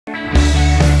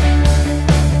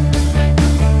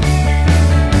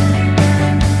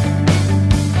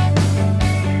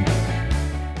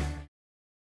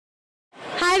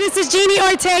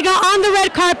Ortega on the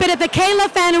red carpet at the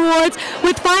Kayla Fan Awards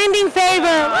with Finding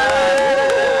Favor.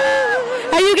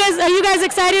 Are you guys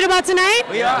excited about tonight?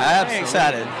 We are absolutely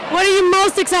excited. What are you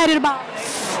most excited about?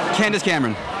 Candace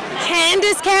Cameron.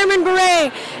 Candace Cameron-Bure.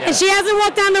 Yes. And she hasn't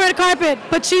walked down the red carpet,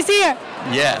 but she's here.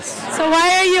 Yes. So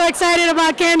why are you excited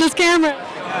about Candace Cameron?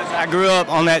 I grew up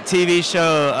on that TV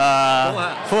show,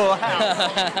 Full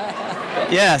House.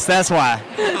 Yes, that's why.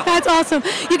 That's awesome.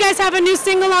 You guys have a new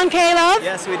single on K-Love.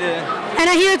 Yes, we do. And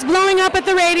I hear it's blowing up at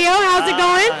the radio. How's it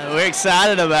going? We're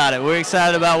excited about it. We're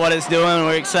excited about what it's doing.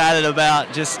 We're excited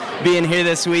about just being here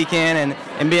this weekend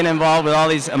and being involved with all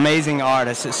these amazing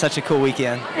artists. It's such a cool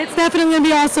weekend. It's definitely going to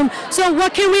be awesome. So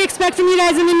what can we expect from you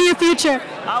guys in the near future?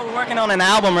 We're working on an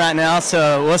album right now,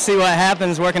 so we'll see what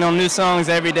happens. Working on new songs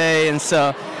every day, and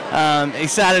so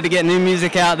excited to get new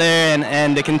music out there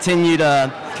and to continue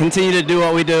to do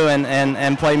what we do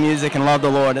and play music and love the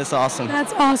Lord. It's awesome.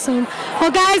 That's awesome.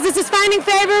 Well, guys, this is Finding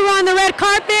Favor. We're on the red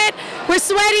carpet. We're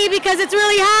sweaty because it's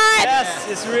really hot. Yes,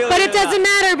 it's really. But it doesn't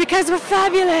matter because we're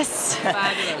fabulous.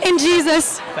 Fabulous. In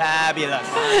Jesus. Fabulous.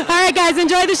 All right, guys,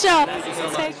 enjoy the show. Thank you so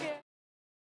much.